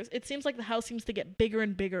layers. It seems like the house seems to get bigger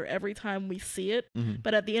and bigger every time we see it,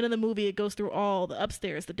 but at the end of the movie it goes through all the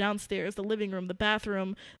upstairs, the downstairs, the living room, the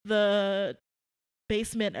bathroom, the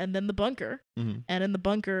basement, and then the bunker. And in the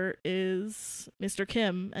bunker is Mr.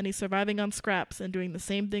 Kim, and he's surviving on scraps and doing the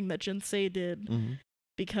same thing that Jun-se did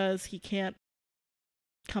because he can't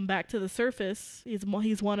come back to the surface. He's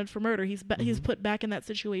wanted for murder. He's put back in that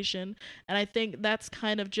situation, and I think that's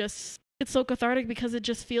kind of just, it's so cathartic because it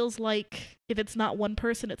just feels like if it's not one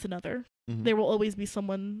person, it's another. There will always be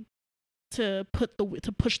someone to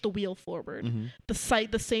push the wheel forward.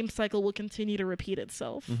 The same cycle will continue to repeat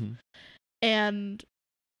itself. And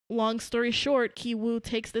long story short, Ki-woo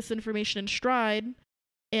takes this information in stride,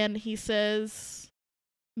 and he says,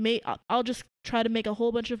 I'll just try to make a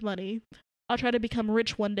whole bunch of money. I'll try to become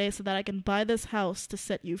rich one day so that I can buy this house to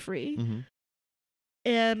set you free.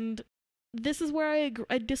 And this is where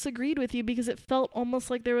I disagreed with you, because it felt almost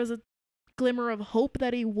like there was a glimmer of hope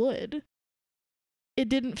that he would. It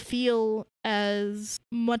didn't feel as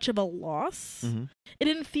much of a loss. It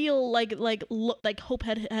didn't feel like hope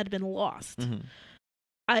had been lost.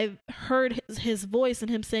 I heard his voice and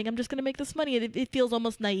him saying, I'm just going to make this money. It feels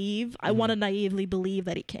almost naive. I want to naively believe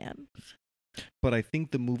that he can. But I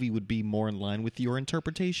think the movie would be more in line with your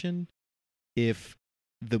interpretation if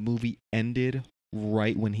the movie ended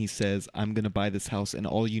right when he says, I'm going to buy this house and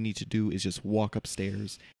all you need to do is just walk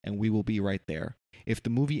upstairs and we will be right there. If the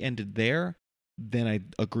movie ended there, then I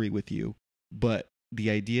agree with you. But the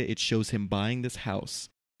idea, it shows him buying this house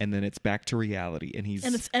and then it's back to reality and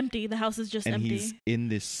it's empty. The house is just empty.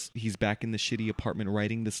 He's back in the shitty apartment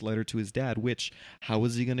writing this letter to his dad, which, how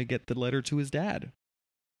is he going to get the letter to his dad?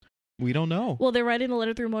 We don't know. Well, they're writing the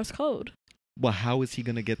letter through Morse code. Well, how is he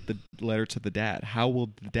going to get the letter to the dad? How will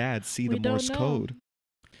the dad see the Morse code?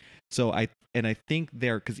 So I think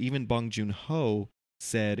there, because even Bong Joon-ho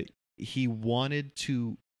said he wanted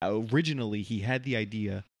to, originally he had the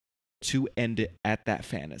idea to end it at that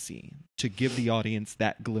fantasy, to give the audience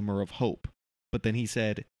that glimmer of hope. But then he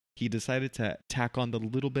said he decided to tack on the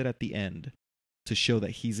little bit at the end to show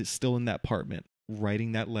that he's still in that apartment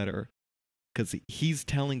writing that letter, because he's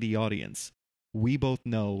telling the audience, we both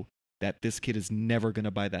know that this kid is never going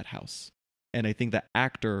to buy that house. And I think the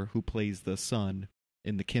actor who plays the son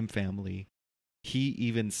in the Kim family, he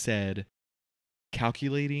even said,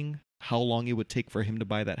 calculating how long it would take for him to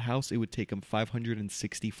buy that house, it would take him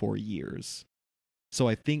 564 years. So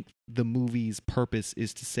I think the movie's purpose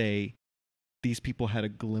is to say these people had a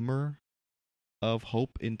glimmer of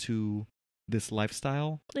hope into this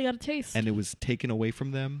lifestyle. They got a taste. And it was taken away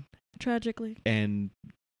from them. Tragically. And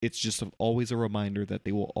it's just always a reminder that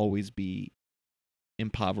they will always be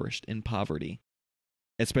impoverished, in poverty,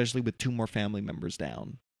 especially with 2 more family members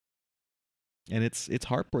down. And it's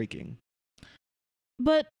heartbreaking.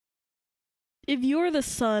 But if you're the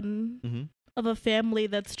son of a family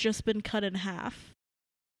that's just been cut in half,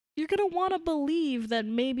 you're going to want to believe that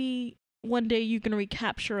maybe one day you can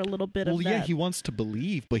recapture a little bit of that. Well, yeah, he wants to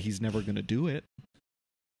believe, but he's never going to do it.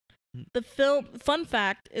 The film, fun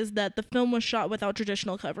fact is that the film was shot without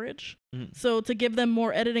traditional coverage. So to give them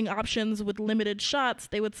more editing options with limited shots,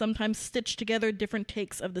 they would sometimes stitch together different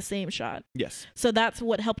takes of the same shot. Yes. So that's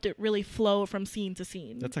what helped it really flow from scene to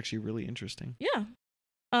scene. That's actually really interesting. Yeah.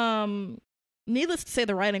 Needless to say,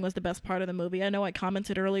 the writing was the best part of the movie. I know I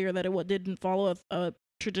commented earlier that it didn't follow a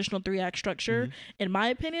traditional 3-act structure. In my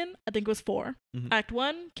opinion, I think it was 4. Act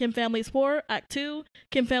 1, Kim family's poor. Act 2,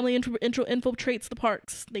 Kim family infiltrates the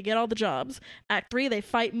parks. They get all the jobs. Act 3, they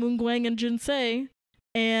fight Moon Gwang and Jin Se.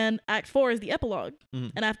 And Act 4 is the epilogue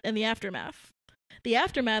and the aftermath. The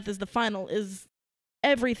aftermath is the final, is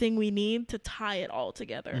everything we need to tie it all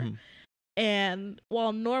together. And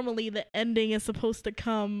while normally the ending is supposed to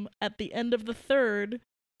come at the end of the 3rd,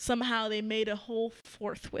 somehow they made a whole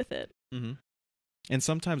 4th with it. And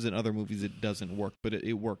sometimes in other movies it doesn't work, but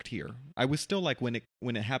it worked here. I was still like, when it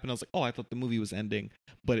happened, I was like, oh, I thought the movie was ending,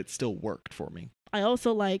 but it still worked for me. I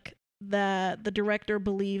also like that the director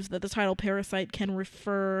believes that the title Parasite can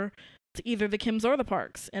refer to either the Kims or the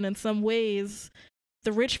Parks. And in some ways,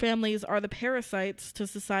 the rich families are the parasites to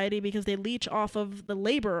society because they leech off of the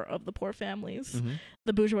labor of the poor families,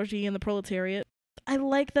 the bourgeoisie and the proletariat. I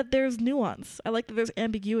like that there's nuance. I like that there's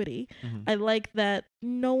ambiguity. I like that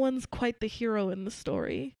no one's quite the hero in the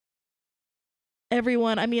story.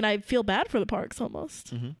 Everyone, I mean, I feel bad for the Parks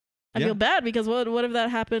almost. I feel bad because what if that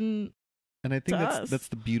happened? And I think that's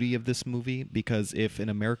the beauty of this movie, because if an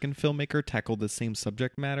American filmmaker tackled the same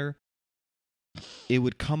subject matter, it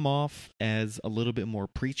would come off as a little bit more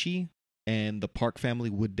preachy, and the Park family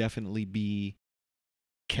would definitely be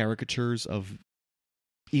caricatures of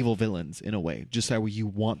evil villains in a way, just how you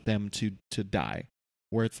want them to die.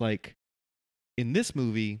 Where it's like, in this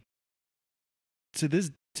movie, to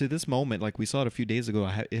this moment, like we saw it a few days ago,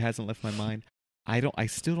 it hasn't left my mind. I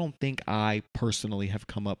still don't think I personally have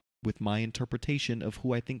come up with my interpretation of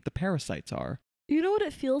who I think the parasites are. You know what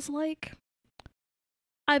it feels like?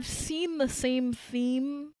 I've seen the same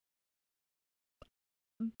theme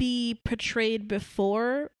be portrayed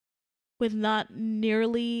before with not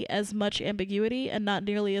nearly as much ambiguity and not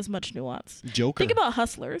nearly as much nuance. Joker. Think about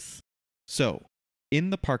Hustlers. So,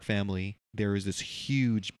 in the Park family, there is this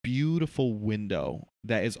huge, beautiful window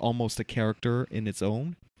that is almost a character in its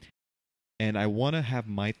own. And I want to have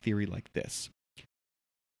my theory like this.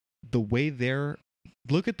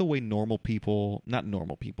 Look at the way normal people, not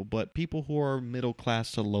normal people, but people who are middle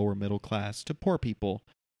class to lower middle class to poor people,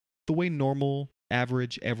 the way normal,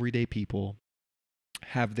 average, everyday people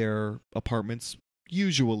have their apartments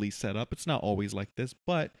usually set up. It's not always like this,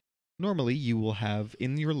 but normally you will have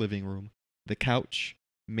in your living room the couch,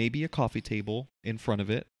 maybe a coffee table in front of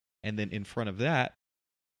it, and then in front of that,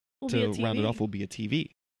 to round it off, will be a TV.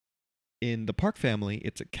 In the Park family,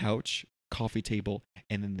 it's a couch, coffee table,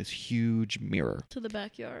 and then this huge mirror. To the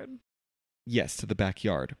backyard. Yes, to the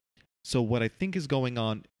backyard. So what I think is going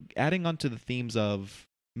on, adding on to the themes of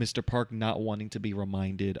Mr. Park not wanting to be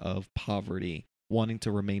reminded of poverty, wanting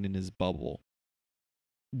to remain in his bubble.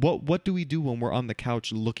 What do we do when we're on the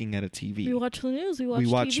couch looking at a TV? We watch the news, we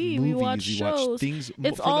watch TV, movies, we watch shows. Watch things.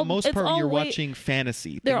 For the most part, you're watching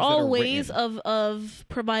fantasy. They're all ways of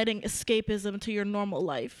providing escapism to your normal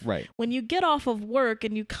life. Right. When you get off of work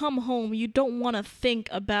and you come home, you don't want to think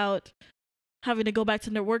about having to go back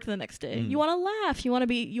to work the next day. You want to laugh. You want to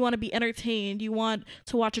be entertained. You want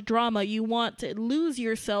to watch a drama. You want to lose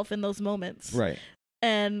yourself in those moments. Right.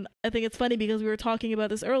 And I think it's funny because we were talking about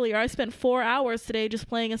this earlier. I spent 4 hours today just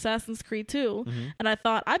playing Assassin's Creed 2. And I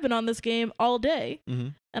thought, I've been on this game all day.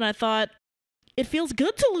 And I thought, it feels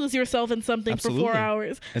good to lose yourself in something for 4 Absolutely.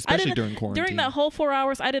 hours. Especially during quarantine. During that whole 4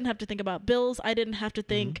 hours, I didn't have to think about bills. I didn't have to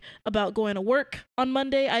think about going to work on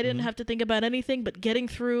Monday. I didn't have to think about anything but getting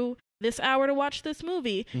through this hour to watch this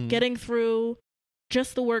movie, getting through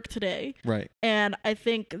just the work today. Right. And I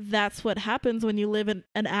think that's what happens when you live in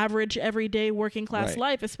an average, everyday working class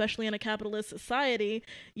life, especially in a capitalist society.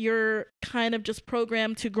 You're kind of just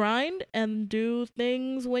programmed to grind and do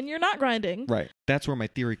things when you're not grinding. Right. That's where my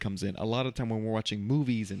theory comes in. A lot of time when we're watching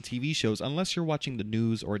movies and TV shows, unless you're watching the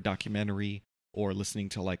news or a documentary or listening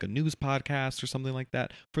to like a news podcast or something like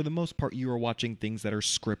that, for the most part, you are watching things that are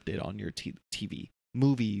scripted on your TV.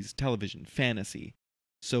 Movies, television, fantasy.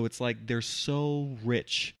 So it's like they're so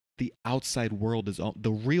rich. The outside world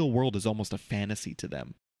the real world is almost a fantasy to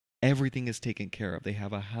them. Everything is taken care of. They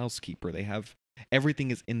have a housekeeper.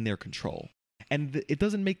 Everything is in their control. And it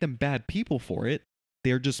doesn't make them bad people for it.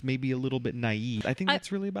 They're just maybe a little bit naive. I think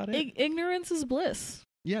that's really about it. Ignorance is bliss.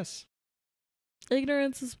 Yes.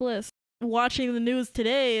 Ignorance is bliss. Watching the news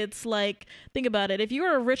today, it's like, think about it. If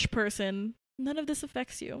you're a rich person, none of this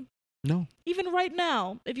affects you. No. Even right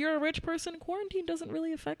now, if you're a rich person, quarantine doesn't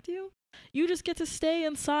really affect you. You just get to stay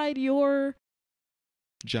inside your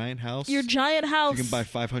giant house. Your giant house. You can buy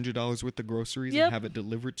 $500 worth of groceries and have it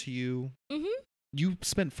delivered to you. Mm-hmm. You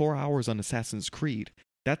spent 4 hours on Assassin's Creed.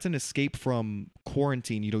 That's an escape from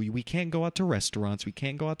quarantine. You know, we can't go out to restaurants. We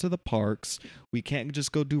can't go out to the parks. We can't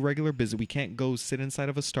just go do regular business. We can't go sit inside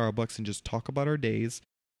of a Starbucks and just talk about our days.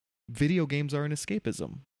 Video games are an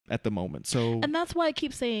escapism at the moment. And that's why I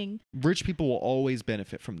keep saying rich people will always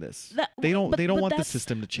benefit from this. They don't want the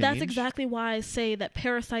system to change. That's exactly why I say that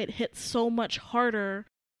Parasite hits so much harder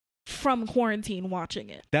from quarantine watching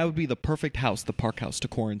it. That would be the perfect house, the park house to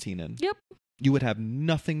quarantine in. Yep. You would have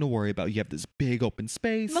nothing to worry about. You have this big open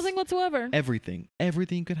space. Nothing whatsoever. Everything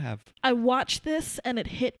you could have. I watched this and it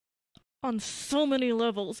hit on so many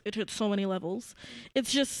levels.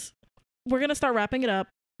 It's just, we're going to start wrapping it up.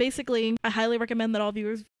 Basically, I highly recommend that all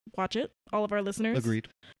viewers watch it, all of our listeners. Agreed.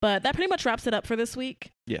 But that pretty much wraps it up for this week.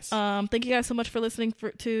 Yes. Thank you guys so much for listening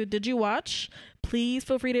to Did You Watch? Please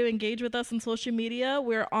feel free to engage with us on social media.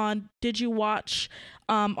 We're on Did You Watch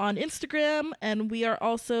on Instagram, and we now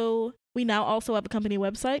also have a company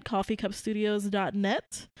website,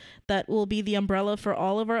 coffeecupstudios.net, that will be the umbrella for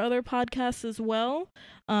all of our other podcasts as well.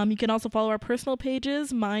 You can also follow our personal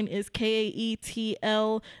pages. Mine is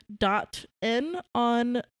kaetl.n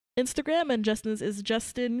on Instagram, and Justin's is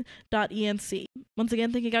justin.enc. Once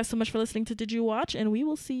again, thank you guys so much for listening to Did You Watch, and we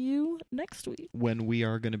will see you next week. When we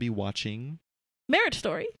are going to be watching Marriage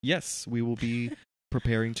Story. Yes, we will be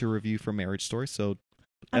preparing to review for Marriage Story, so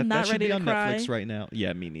I'm not ready to cry. That should be on Netflix right now.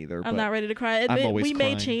 Yeah, me neither. I'm not ready to cry. We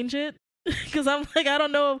may change it because I'm like, I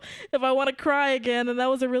don't know if I want to cry again. And that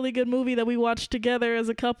was a really good movie that we watched together as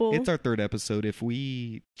a couple. It's our third episode. If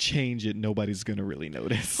we change it, nobody's going to really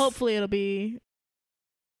notice. Hopefully it'll be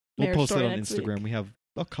We'll post it on Week. Instagram. We have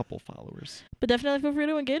a couple followers. But definitely feel free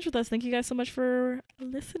to engage with us. Thank you guys so much for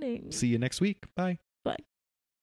listening. See you next week. Bye.